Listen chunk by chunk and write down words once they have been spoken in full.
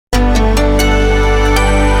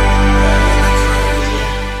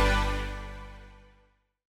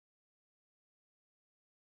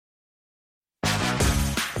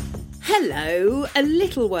Hello, a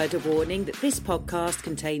little word of warning that this podcast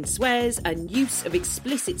contains swears and use of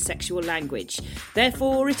explicit sexual language.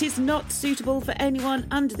 Therefore, it is not suitable for anyone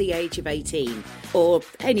under the age of 18 or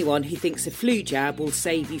anyone who thinks a flu jab will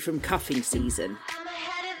save you from cuffing season. I'm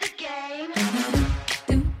ahead of the game.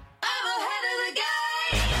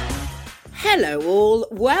 Hello all,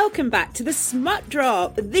 welcome back to the Smut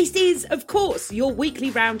Drop. This is, of course, your weekly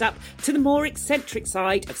roundup to the more eccentric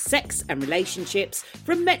side of sex and relationships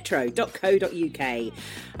from metro.co.uk.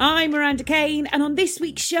 I'm Miranda Kane, and on this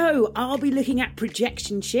week's show, I'll be looking at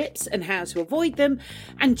projection ships and how to avoid them,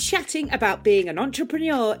 and chatting about being an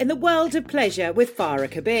entrepreneur in the world of pleasure with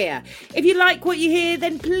Farah Kabir. If you like what you hear,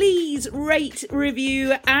 then please rate,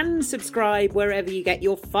 review, and subscribe wherever you get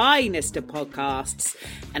your finest of podcasts.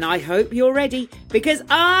 And I hope you're ready, because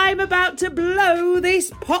I'm about to blow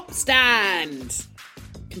this pop stand,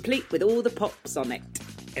 complete with all the pops on it.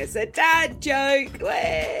 It's a dad joke.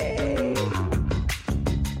 Way.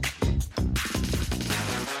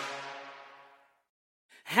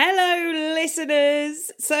 Hello, listeners.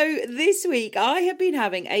 So this week I have been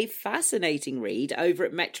having a fascinating read over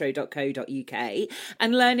at metro.co.uk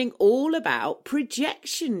and learning all about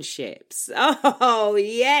projection ships. Oh,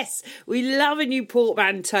 yes. We love a new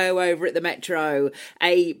portmanteau over at the Metro.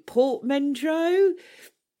 A portmanteau?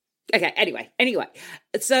 Okay, anyway.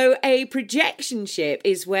 So a projection ship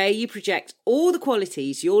is where you project all the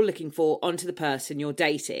qualities you're looking for onto the person you're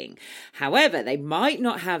dating. However, they might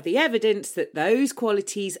not have the evidence that those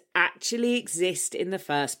qualities actually exist in the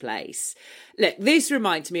first place. Look, this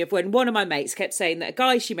reminds me of when one of my mates kept saying that a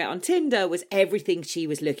guy she met on Tinder was everything she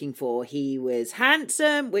was looking for. He was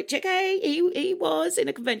handsome, which, okay, he was in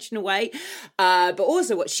a conventional way. But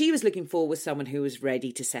also what she was looking for was someone who was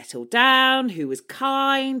ready to settle down, who was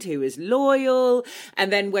kind, who was loyal.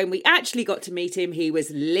 And then when we actually got to meet him, he was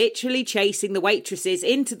literally chasing the waitresses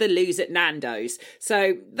into the loos at Nando's.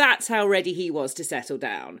 So that's how ready he was to settle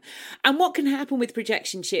down. And what can happen with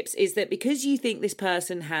projection ships is that because you think this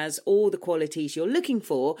person has all the qualities you're looking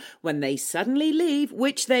for, when they suddenly leave,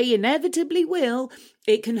 which they inevitably will,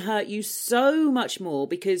 it can hurt you so much more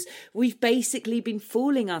because we've basically been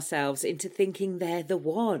fooling ourselves into thinking they're the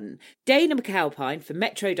one. Dana McAlpine from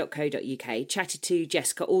metro.co.uk chatted to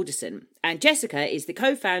Jessica Alderson, and Jessica is the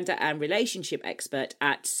co-founder and relationship expert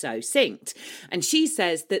at So Synced. And she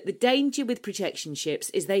says that the danger with projection ships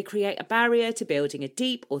is they create a barrier to building a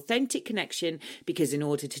deep, authentic connection, because in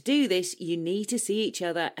order to do this, you need to see each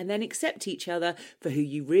other and then accept each other for who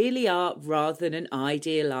you really are rather than an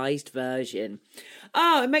idealised version.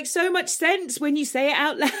 Oh, it makes so much sense when you say it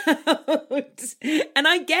out loud. And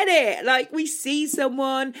I get it. Like, we see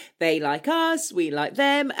someone, they like us, we like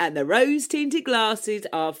them, and the rose-tinted glasses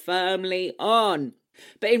are firmly on.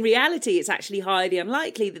 But in reality, it's actually highly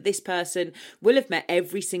unlikely that this person will have met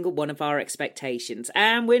every single one of our expectations.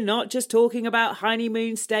 And we're not just talking about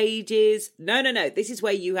honeymoon stages. No. This is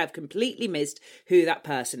where you have completely missed who that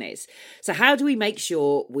person is. So how do we make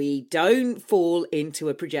sure we don't fall into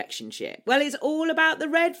a projection ship? Well, it's all about the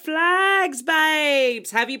red flags, babes.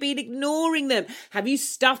 Have you been ignoring them? Have you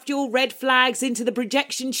stuffed your red flags into the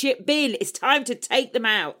projection ship bin? It's time to take them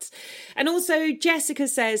out. And also, Jessica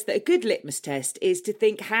says that a good litmus test is to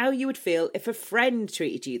think how you would feel if a friend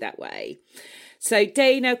treated you that way. So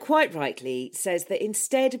Dana, quite rightly, says that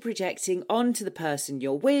instead of projecting onto the person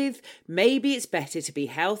you're with, maybe it's better to be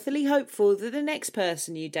healthily hopeful that the next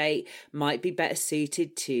person you date might be better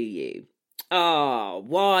suited to you. Oh,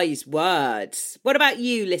 wise words. What about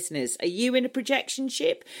you, listeners? Are you in a projection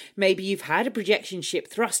ship? Maybe you've had a projection ship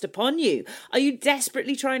thrust upon you. Are you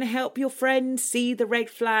desperately trying to help your friends see the red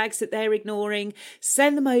flags that they're ignoring?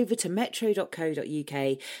 Send them over to metro.co.uk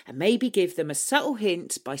and maybe give them a subtle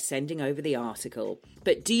hint by sending over the article.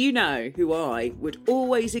 But do you know who I would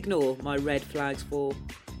always ignore my red flags for?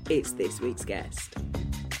 It's this week's guest.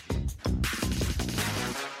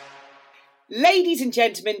 Ladies and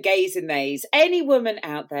gentlemen, gays and theys, any woman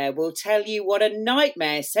out there will tell you what a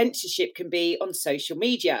nightmare censorship can be on social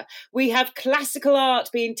media. We have classical art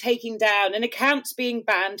being taken down and accounts being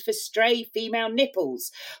banned for stray female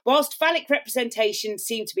nipples. Whilst phallic representations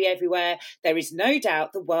seem to be everywhere, there is no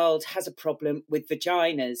doubt the world has a problem with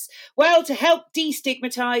vaginas. Well, to help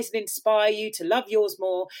destigmatise and inspire you to love yours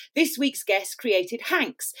more, this week's guest created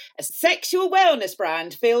Hanx, a sexual wellness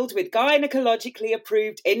brand filled with gynecologically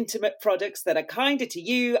approved intimate products that are kinder to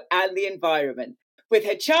you and the environment. With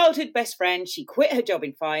her childhood best friend, she quit her job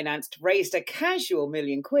in finance to raise a casual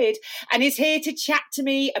 £1,000,000 and is here to chat to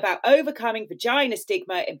me about overcoming vagina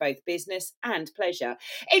stigma in both business and pleasure.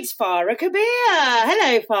 It's Farah Kabir.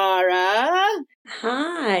 Hello, Farah.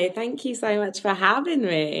 Hi, thank you so much for having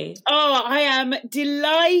me. Oh, I am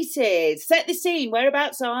delighted. Set the scene.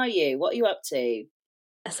 Whereabouts are you? What are you up to?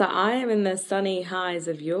 So I am in the sunny highs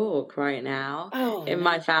of York right now in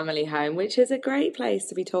my nice. family home, which is a great place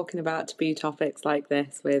to be talking about taboo topics like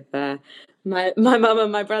this with my mum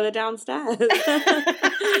and my brother downstairs.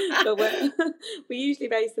 But we're usually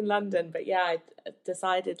based in London, but yeah, I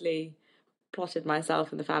decidedly plotted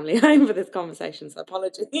myself in the family home for this conversation, so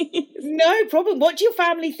apologies. No problem. What do your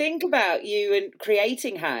family think about you and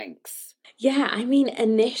creating Hanx? Yeah, I mean,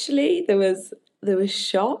 initially there was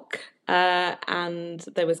shock and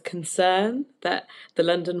there was concern that the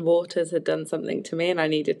London waters had done something to me and I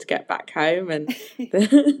needed to get back home and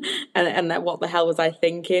and that what the hell was I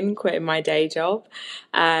thinking, quitting my day job?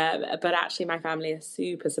 But actually, my family are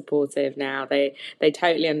super supportive now. They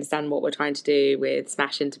totally understand what we're trying to do with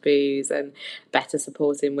smashing taboos and better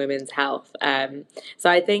supporting women's health. So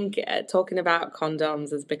I think talking about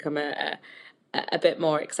condoms has become a bit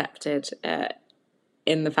more accepted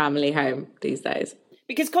in the family home these days.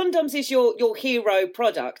 Because condoms is your hero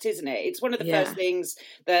product, isn't it? It's one of the first things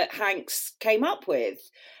that Hanx came up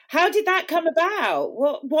with. How did that come about?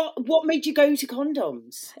 What made you go to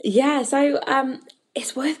condoms? Yeah, so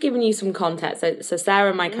it's worth giving you some context. So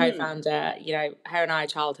Sarah, my co-founder, her and I are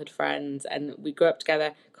childhood friends, and we grew up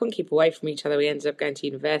together. Couldn't keep away from each other. We ended up going to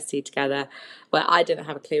university together, where I didn't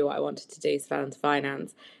have a clue what I wanted to do, so fell into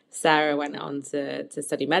finance. Sarah went on to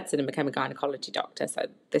study medicine and became a gynecology doctor. So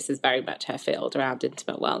this is very much her field around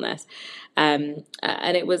intimate wellness. And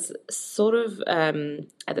it was sort of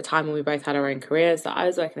at the time when we both had our own careers. So I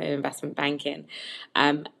was working in investment banking.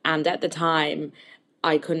 And at the time,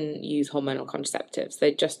 I couldn't use hormonal contraceptives.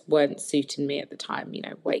 They just weren't suiting me at the time,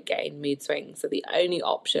 weight gain, mood swings. So the only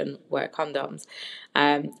option were condoms.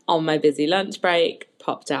 On my busy lunch break,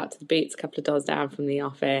 popped out to the Boots a couple of doors down from the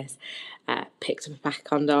office, picked up a pack of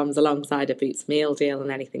condoms alongside a Boots meal deal and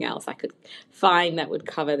anything else I could find that would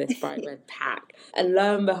cover this bright red pack. And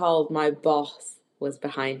lo and behold, my boss was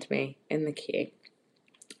behind me in the queue.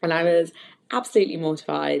 And I was absolutely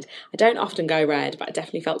mortified. I don't often go red, but I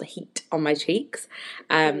definitely felt the heat on my cheeks.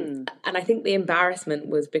 And I think the embarrassment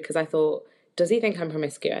was because I thought, does he think I'm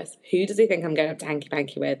promiscuous? Who does he think I'm going up to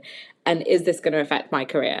hanky-panky with? And is this going to affect my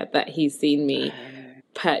career that he's seen me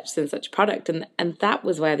purchasing such a product? And that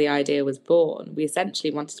was where the idea was born. We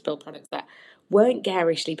essentially wanted to build products that weren't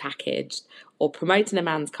garishly packaged or promoting a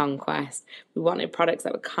man's conquest. We wanted products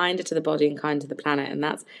that were kinder to the body and kind to the planet. And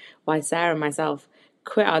that's why Sarah and myself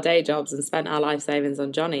quit our day jobs and spent our life savings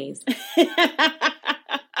on Johnnies.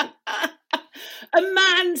 A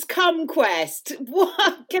man's conquest.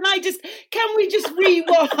 What? Can we just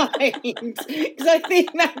rewind? Because I think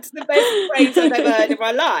that's the best phrase I've ever heard in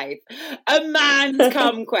my life. A man's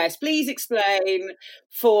conquest. Please explain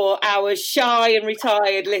for our shy and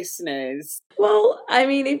retired listeners. Well, I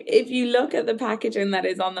mean, if you look at the packaging that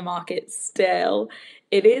is on the market still,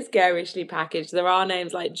 it is garishly packaged. There are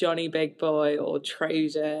names like Johnny Big Boy or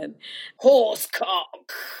Trojan.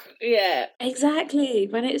 Horsecock. Yeah. Exactly.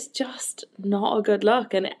 When it's just not a good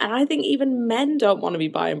look. And I think even men don't want to be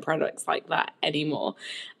buying products like that anymore.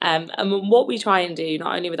 And what we try and do,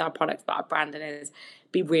 not only with our products, but our branding, is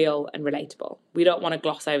be real and relatable. We don't want to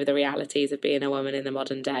gloss over the realities of being a woman in the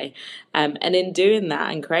modern day. And in doing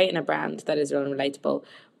that and creating a brand that is real and relatable,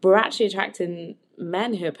 we're actually attracting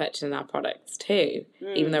men who are purchasing our products too,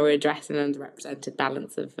 even though we're addressing an underrepresented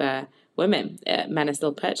balance of women. Men are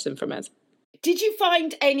still purchasing from us. Did you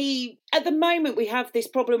find any, at the moment we have this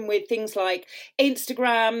problem with things like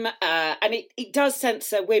Instagram and it does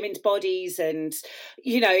censor women's bodies and,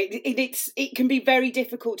 it can be very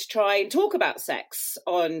difficult to try and talk about sex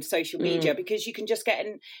on social media because you can just get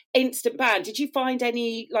an instant ban. Did you find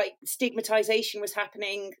any stigmatization was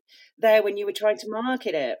happening there when you were trying to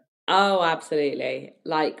market it? Oh, absolutely.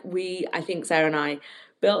 I think Sarah and I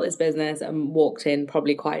built this business and walked in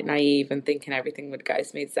probably quite naive and thinking everything would go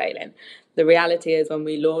smooth sailing. The reality is when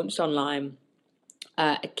we launched online,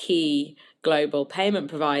 a key global payment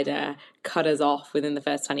provider cut us off within the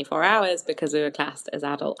first 24 hours because we were classed as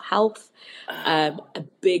adult health. A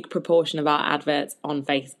big proportion of our adverts on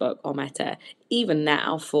Facebook or Meta, even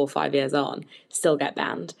now, 4 or 5 years on, still get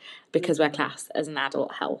banned because we're classed as an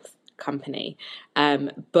adult health company.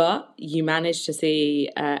 But you manage to see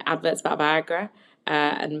adverts about Viagra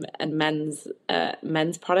and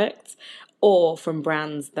men's products or from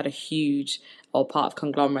brands that are huge or part of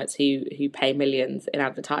conglomerates who pay millions in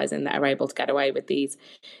advertising that are able to get away with these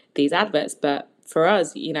adverts. But for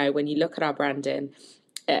us, you know, when you look at our branding,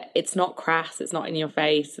 it's not crass, it's not in your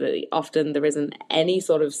face. Often there isn't any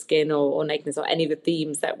sort of skin or nakedness or any of the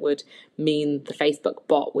themes that would mean the Facebook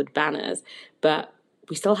bot would ban us. But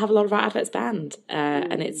we still have a lot of our adverts banned,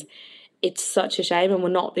 and it's such a shame, and we're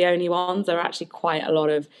not the only ones. There are actually quite a lot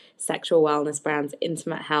of sexual wellness brands,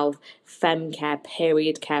 intimate health, femme care,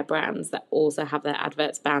 period care brands that also have their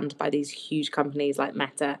adverts banned by these huge companies like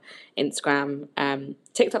Meta, Instagram.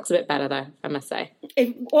 TikTok's a bit better though, I must say.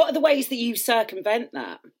 What are the ways that you circumvent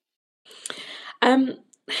that?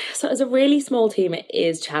 So as a really small team, it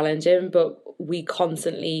is challenging, but we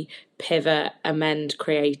constantly pivot, amend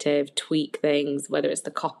creative, tweak things, whether it's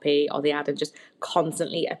the copy or the ad, and just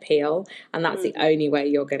constantly appeal. And that's the only way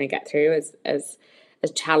you're going to get through, as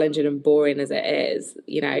challenging and boring as it is.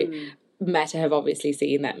 You know, Meta have obviously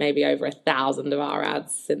seen that maybe over 1,000 of our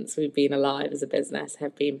ads since we've been alive as a business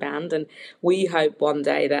have been banned. And we hope one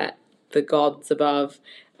day that the gods above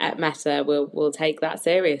at Meta will take that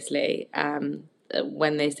seriously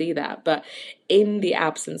when they see that. But in the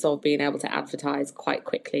absence of being able to advertise quite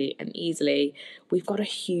quickly and easily, we've got a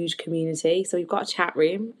huge community. So we've got a chat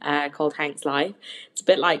room called Hanx Live. It's a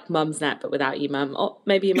bit like Mumsnet, but without your mum. Or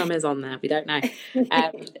maybe your mum is on there, we don't know.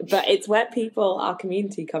 But it's where people, our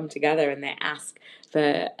community, come together and they ask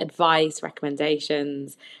for advice,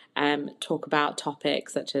 recommendations, talk about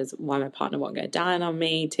topics such as why my partner won't go down on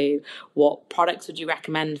me, to what products would you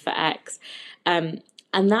recommend for X.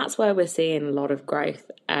 And that's where we're seeing a lot of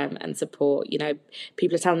growth and support. You know,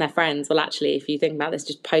 people are telling their friends, well, actually, if you think about this,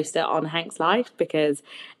 just post it on Hanx Live, because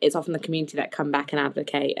it's often the community that come back and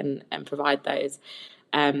advocate and provide those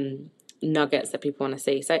nuggets that people want to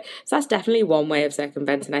see. So that's definitely one way of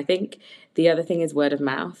circumventing. I think the other thing is word of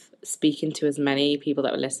mouth, speaking to as many people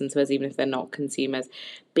that will listen to us, even if they're not consumers.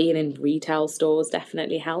 Being in retail stores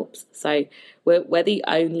definitely helps. So we're the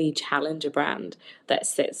only challenger brand that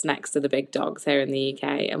sits next to the big dogs here in the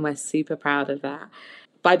UK, and we're super proud of that.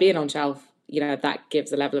 By being on shelf, you know, that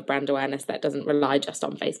gives a level of brand awareness that doesn't rely just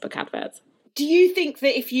on Facebook adverts. Do you think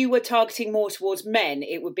that if you were targeting more towards men,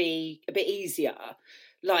 it would be a bit easier?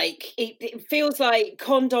 Like, it feels like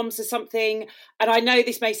condoms are something, and I know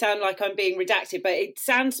this may sound like I'm being redacted, but it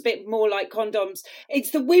sounds a bit more like condoms.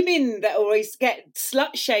 It's the women that always get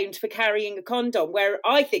slut-shamed for carrying a condom, where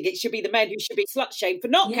I think it should be the men who should be slut-shamed for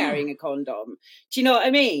not carrying a condom. Do you know what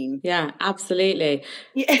I mean? Yeah, absolutely.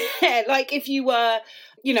 Yeah, like if you were,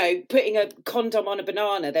 you know, putting a condom on a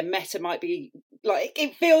banana, then Meta might be like,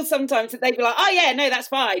 it feels sometimes that they'd be like, oh yeah, no, that's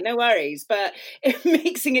fine, no worries. But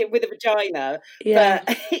mixing it with a vagina,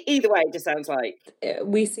 but either way, it just sounds like.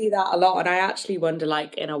 We see that a lot, and I actually wonder,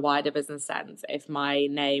 like, in a wider business sense, if my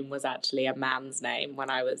name was actually a man's name when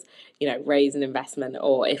I was, you know, raising investment,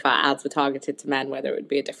 or if our ads were targeted to men, whether it would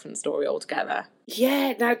be a different story altogether.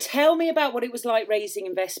 Yeah, now tell me about what it was like raising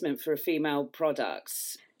investment for a female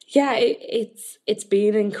products. Yeah, it's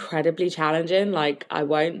been incredibly challenging. Like, I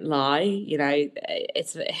won't lie, you know,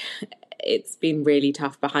 it's been really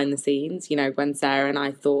tough behind the scenes. You know, when Sarah and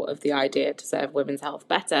I thought of the idea to serve women's health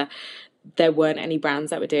better, there weren't any brands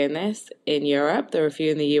that were doing this in Europe. There were a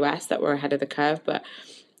few in the US that were ahead of the curve, but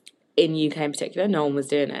in UK in particular, no one was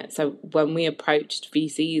doing it. So when we approached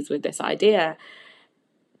VCs with this idea,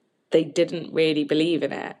 they didn't really believe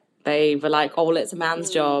in it. They were like, oh, well, it's a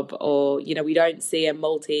man's job, or, you know, we don't see a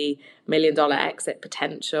multi-million-dollar exit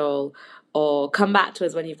potential, or come back to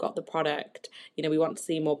us when you've got the product. You know, we want to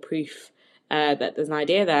see more proof that there's an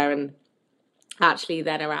idea there. And actually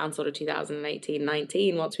then around sort of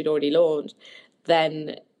 2018-19, once we'd already launched,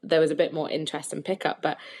 then there was a bit more interest and pickup.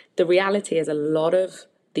 But the reality is a lot of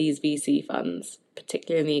these VC funds,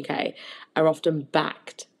 particularly in the UK, are often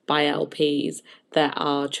backed by LPs that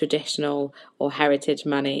are traditional or heritage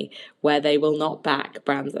money, where they will not back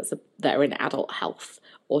brands that are in adult health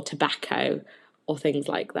or tobacco or things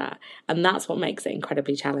like that. And that's what makes it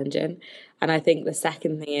incredibly challenging. And I think the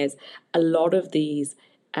second thing is a lot of these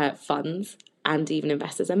funds and even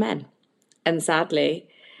investors are men. And sadly,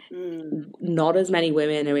 not as many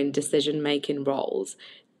women are in decision-making roles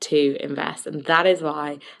to invest. And that is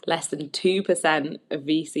why less than 2% of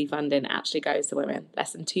VC funding actually goes to women,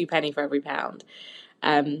 less than 2 penny for every pound.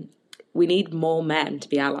 We need more men to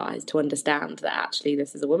be allies, to understand that actually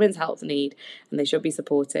this is a women's health need and they should be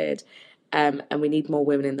supported. And we need more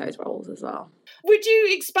women in those roles as well. Would you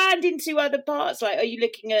expand into other parts? Like, are you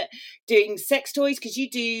looking at doing sex toys? Because you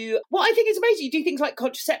do, what I think is amazing, you do things like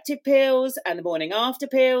contraceptive pills and the morning after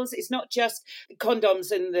pills. It's not just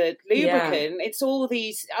condoms and the lubricant, it's all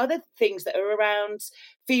these other things that are around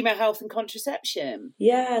female health and contraception.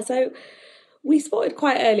 Yeah, so we spotted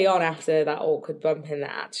quite early on after that awkward bump in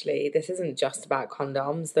that actually this isn't just about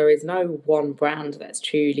condoms. There is no one brand that's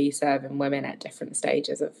truly serving women at different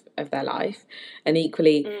stages of their life. And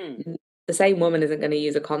equally, the same woman isn't going to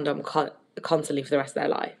use a condom constantly for the rest of their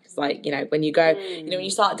life. It's like, when you go, when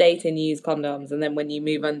you start dating, you use condoms. And then when you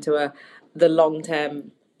move on to the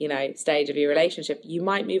long-term, stage of your relationship, you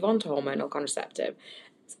might move on to hormonal contraceptive.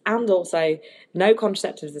 And also, no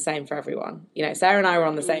contraceptive is the same for everyone. Sarah and I were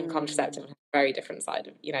on the same contraceptive, very different side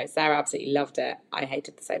of, Sarah absolutely loved it. I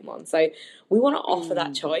hated the same one. So we want to offer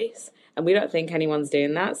that choice, and we don't think anyone's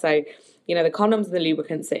doing that. So, the condoms and the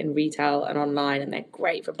lubricants sit in retail and online, and they're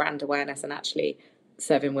great for brand awareness and actually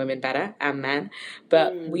serving women better and men.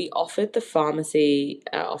 But we offered the pharmacy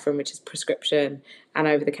offering, which is prescription and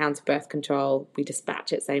over-the-counter birth control. We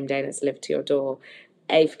dispatch it same day and it's delivered to your door.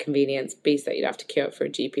 A, for convenience, B, so that you don't have to queue up for a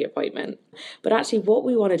GP appointment. But actually what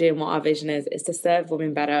we want to do and what our vision is to serve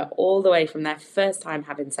women better all the way from their first time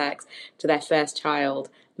having sex to their first child,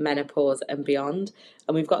 menopause and beyond.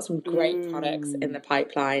 And we've got some great products in the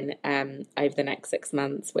pipeline over the next 6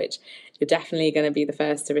 months, which you're definitely going to be the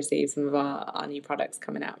first to receive some of our new products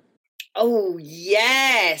coming out. Oh,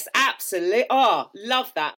 yes, absolutely. Oh,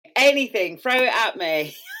 love that. Anything, throw it at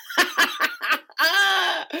me.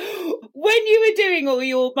 When you were doing all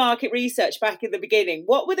your market research back in the beginning,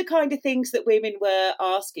 what were the kind of things that women were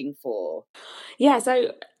asking for? Yeah,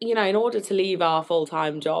 so, in order to leave our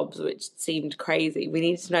full-time jobs, which seemed crazy, we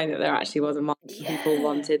needed to know that there actually was a market of people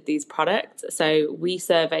wanted these products. So we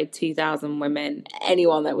surveyed 2,000 women,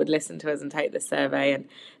 anyone that would listen to us and take this survey, and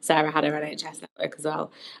Sarah had her NHS network as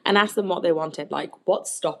well, and asked them what they wanted, like,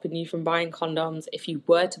 what's stopping you from buying condoms? If you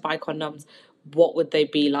were to buy condoms, what would they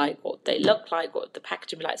be like? What would they look like? What would the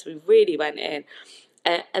packaging be like? So we really went in.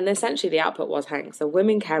 And essentially the output was Hanx. So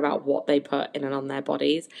women care about what they put in and on their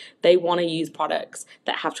bodies. They want to use products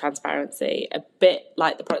that have transparency, a bit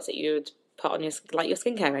like the products that you would put on your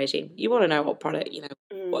skincare regime. You want to know what product,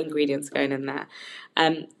 what ingredients are going in there.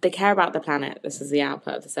 They care about the planet. This is the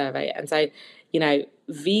output of the survey. And so,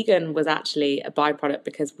 vegan was actually a byproduct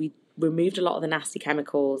because we removed a lot of the nasty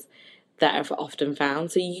chemicals that are often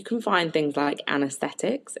found. So you can find things like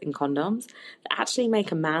anesthetics in condoms that actually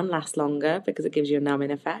make a man last longer because it gives you a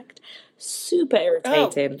numbing effect. Super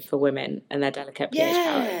irritating for women and their delicate pH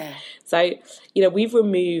balance. So, we've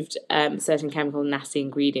removed certain chemical nasty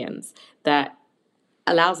ingredients that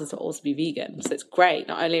allows us to also be vegan. So it's great.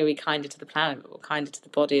 Not only are we kinder to the planet, but we're kinder to the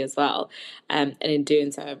body as well. And in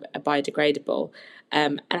doing so, are biodegradable.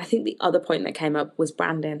 And I think the other point that came up was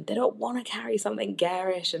branding. They don't want to carry something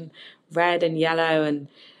garish and red and yellow and,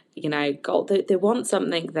 gold. They want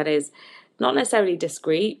something that is not necessarily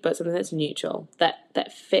discreet, but something that's neutral,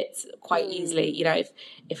 that fits quite easily.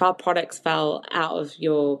 If our products fell out of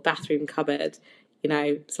your bathroom cupboard,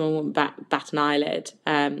 someone wouldn't bat an eyelid.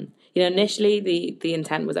 Initially the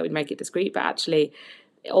intent was that we'd make it discreet, but actually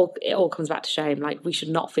it all comes back to shame. Like, we should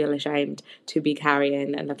not feel ashamed to be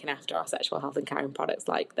carrying and looking after our sexual health and carrying products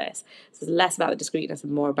like this. So it's less about the discreetness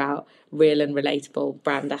and more about real and relatable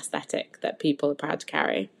brand aesthetic that people are proud to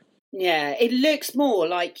carry. Yeah, it looks more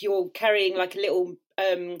like you're carrying like a little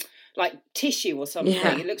like tissue or something.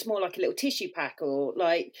 It looks more like a little tissue pack, or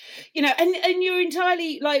like, and you're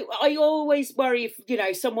entirely like, I always worry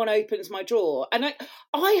if someone opens my drawer, and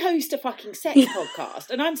I host a fucking sex podcast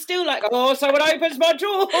and I'm still like, oh, someone opens my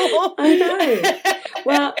drawer. I know.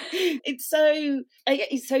 Well, it's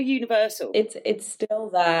so universal. It's still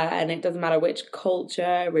there, and it doesn't matter which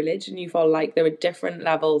culture, religion you follow. Like, there are different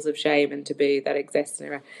levels of shame and taboo that exist and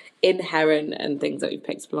are inherent, and things that we've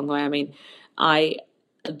picked up along the way. I mean,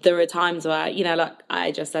 there are times where, like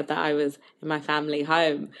I just said that I was in my family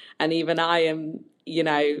home, and even I am,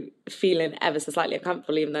 feeling ever so slightly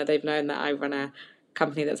uncomfortable, even though they've known that I run a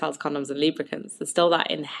company that sells condoms and lubricants. There's still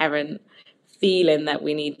that inherent feeling that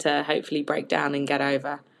we need to hopefully break down and get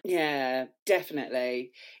over. Yeah,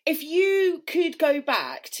 definitely. If you could go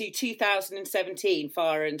back to 2017,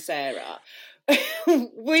 Farah and Sarah,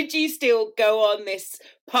 would you still go on this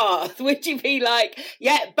path? Would you be like,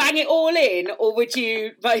 yeah, bang it all in? Or would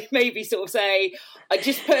you maybe sort of say, I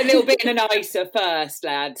just put a little bit in an icer first,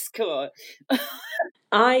 lads, come on?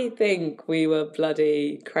 I think we were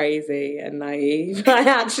bloody crazy and naive. I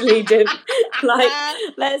actually didn't,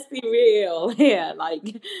 let's be real here.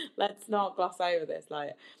 Let's not gloss over this.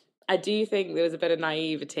 I do think there was a bit of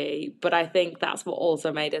naivety, but I think that's what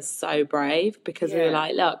also made us so brave, because we were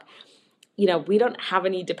like, look, you know, we don't have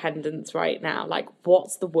any dependents right now. Like,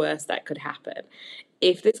 what's the worst that could happen?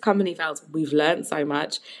 If this company fails, we've learned so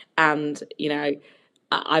much. And, you know,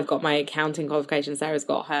 I've got my accounting qualification. Sarah's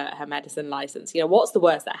got her medicine license. You know, what's the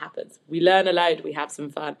worst that happens? We learn a load, we have some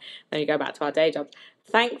fun, then we go back to our day jobs.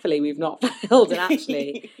 Thankfully, we've not failed, and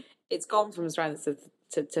actually it's gone from strength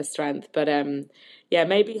to strength. But yeah,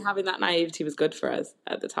 maybe having that naivety was good for us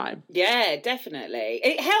at the time. Yeah, definitely.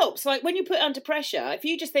 It helps. Like when you put under pressure, if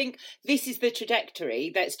you just think this is the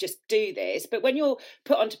trajectory, let's just do this. But when you're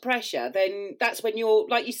put under pressure, then that's when you're,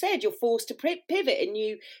 like you said, you're forced to pivot, and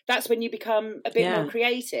that's when you become a bit more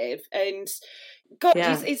creative. And God,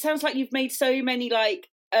 it sounds like you've made so many like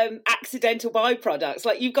accidental byproducts.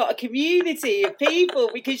 Like you've got a community of people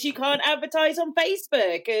because you can't advertise on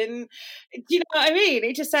Facebook, and do you know what I mean?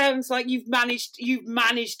 It just sounds like you've managed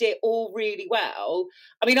it all really well.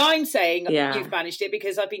 I mean, I'm saying you've managed it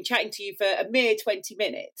because I've been chatting to you for a mere 20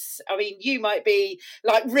 minutes. I mean, you might be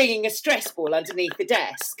like ringing a stress ball underneath the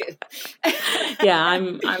desk. Yeah,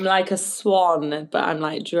 I'm like a swan, but I'm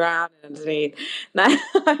like drowning underneath. No,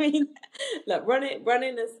 I mean, look,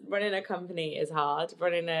 running a company is hard.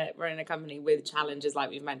 Running a company with challenges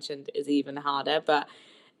like we've mentioned is even harder. But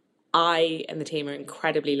I and the team are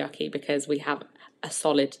incredibly lucky because we have a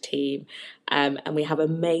solid team, and we have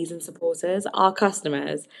amazing supporters. Our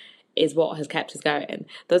customers is what has kept us going.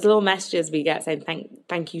 Those little messages we get saying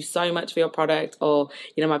thank you so much for your product, or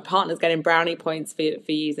you know, my partner's getting brownie points for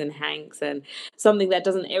using Hanx, and something that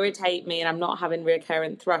doesn't irritate me and I'm not having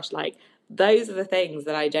recurrent thrush. Like, those are the things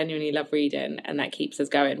that I genuinely love reading, and that keeps us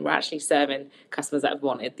going. We're actually serving customers that have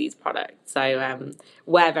wanted these products, so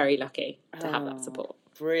we're very lucky to have that support.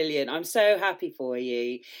 Brilliant. I'm so happy for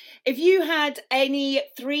you. If you had any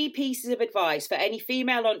 3 pieces of advice for any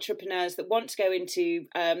female entrepreneurs that want to go into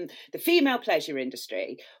the female pleasure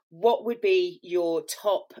industry, what would be your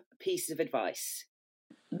top pieces of advice?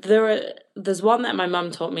 There's one that my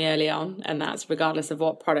mum taught me early on, and that's regardless of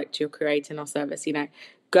what product you're creating or service, you know,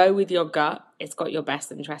 go with your gut. It's got your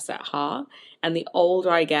best interests at heart. And the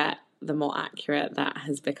older I get, the more accurate that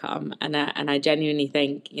has become. And I genuinely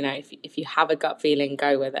think, you know, if you have a gut feeling,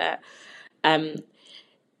 go with it.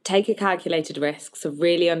 Take a calculated risk. So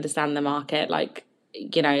really understand the market. Like,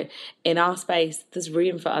 you know, in our space, there's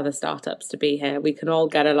room for other startups to be here. We can all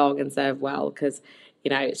get along and serve well because, you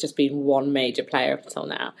know, it's just been one major player up until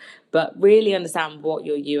now. But really understand what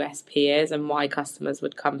your USP is and why customers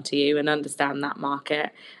would come to you, and understand that market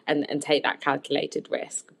and take that calculated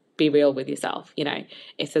risk. Be real with yourself. You know,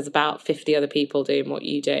 if there's about 50 other people doing what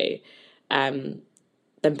you do, then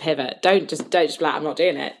pivot. Don't just be like, I'm not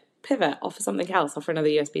doing it. Pivot, offer something else, offer another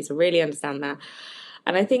USP. So really understand that.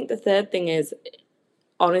 And I think the third thing is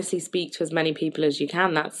honestly speak to as many people as you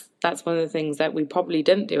can. That's one of the things that we probably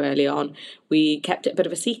didn't do early on. We kept it a bit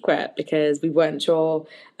of a secret because we weren't sure,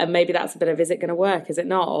 and maybe that's a bit of, is it going to work, is it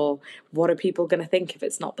not, or what are people going to think if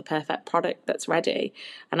it's not the perfect product that's ready?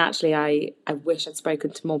 And actually I wish I'd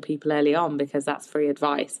spoken to more people early on, because that's free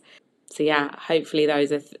advice. So yeah, hopefully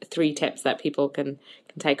those are 3 tips that people can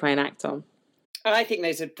take away and act on. I think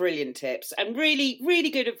those are brilliant tips and really, really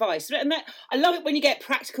good advice. And I love it when you get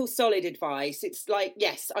practical, solid advice. It's like,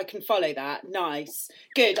 yes, I can follow that. Nice.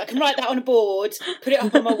 Good. I can write that on a board, put it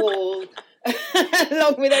up on my wall,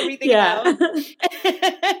 along with everything else.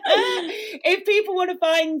 If people want to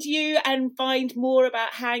find you and find more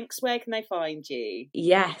about Hanx, where can they find you?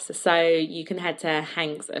 Yes, so you can head to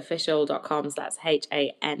hanxofficial.com, so that's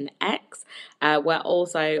HANX. We're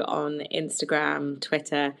also on Instagram,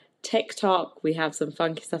 Twitter, TikTok. We have some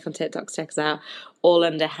funky stuff on TikTok, so check us out, all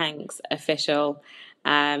under Hanx Official.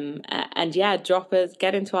 And yeah, drop us,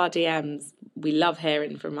 get into our DMs. We love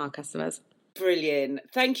hearing from our customers. Brilliant.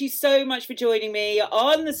 Thank you so much for joining me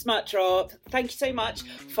on the Smut Drop. Thank you so much,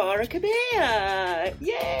 Farah Kabir.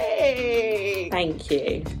 Yay! Thank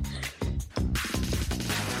you.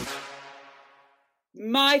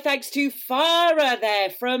 My thanks to Farah there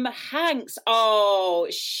from Hanx. Oh,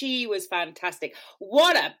 she was fantastic.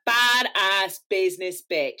 What a badass business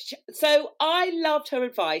bitch. So I loved her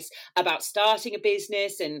advice about starting a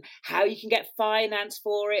business and how you can get finance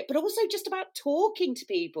for it, but also just about talking to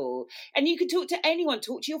people. And you can talk to anyone,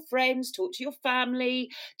 talk to your friends, talk to your family,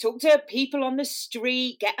 talk to people on the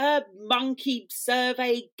street, get a monkey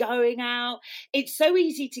survey going out. It's so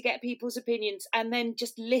easy to get people's opinions and then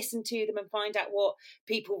just listen to them and find out what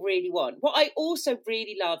people really want. What I also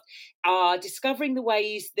really loved are discovering the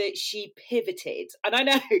ways that she pivoted. And I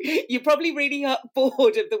know you're probably really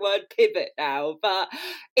bored of the word pivot now, but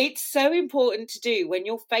it's so important to do when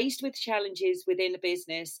you're faced with challenges within a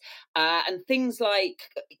business, and things like,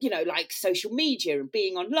 like social media and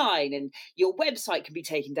being online, and your website can be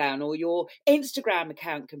taken down or your Instagram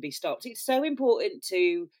account can be stopped. It's so important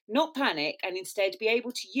to not panic and instead be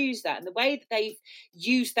able to use that. And the way that they've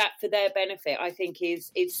used that for their benefit, I think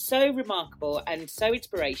it's so remarkable and so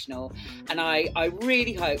inspirational. And I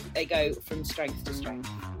really hope they go from strength to strength.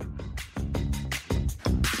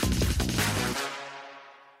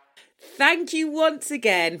 Thank you once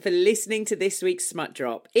again for listening to this week's Smut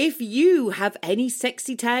Drop. If you have any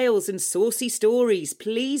sexy tales and saucy stories,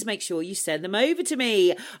 please make sure you send them over to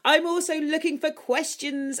me. I'm also looking for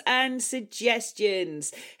questions and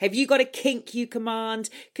suggestions. Have you got a kink you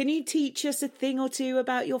command? Can you teach us a thing or two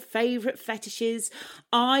about your favourite fetishes?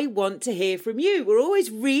 I want to hear from you. We're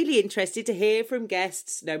always really interested to hear from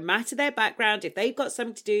guests, no matter their background. If they've got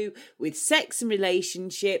something to do with sex and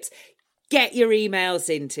relationships, get your emails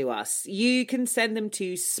into us. You can send them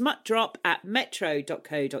to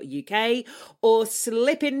smutdrop@metro.co.uk or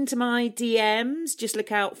slip into my DMs. Just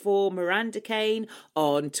look out for Miranda Kane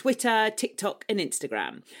on Twitter, TikTok and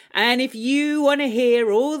Instagram. And if you want to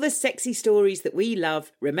hear all the sexy stories that we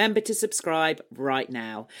love, remember to subscribe right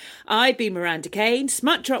now. I've been Miranda Kane.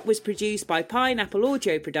 Smut Drop was produced by Pineapple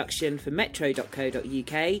Audio Production for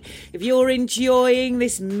metro.co.uk. If you're enjoying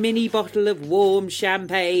this mini bottle of warm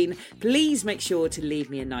champagne, please make sure to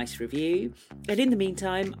leave me a nice review. And in the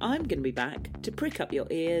meantime, I'm going to be back to prick up your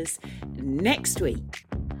ears next week.